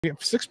Yeah,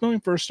 $6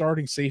 million for a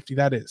starting safety,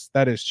 that is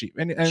cheap.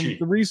 And Cheap.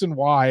 the reason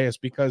why is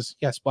because,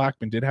 yes,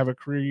 Blackmon did have a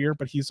career year,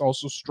 but he's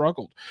also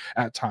struggled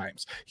at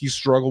times. He's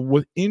struggled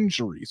with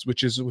injuries,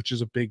 which is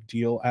a big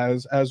deal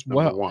as Number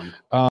well. one.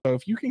 So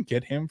if you can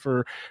get him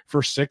for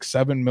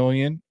 $6-7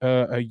 million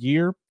a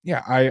year,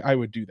 yeah, I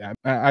would do that.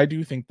 I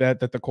do think that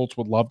the Colts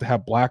would love to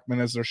have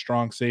Blackmon as their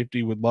strong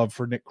safety, would love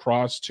for Nick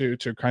Cross to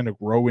kind of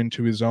grow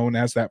into his own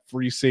as that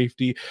free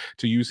safety,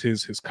 to use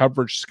his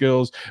coverage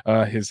skills,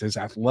 his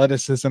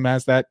athleticism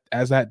as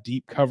that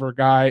deep cover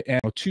guy.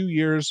 And 2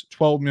 years,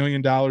 $12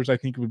 million, I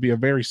think would be a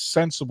very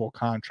sensible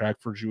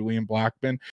contract for Julian Blackmon.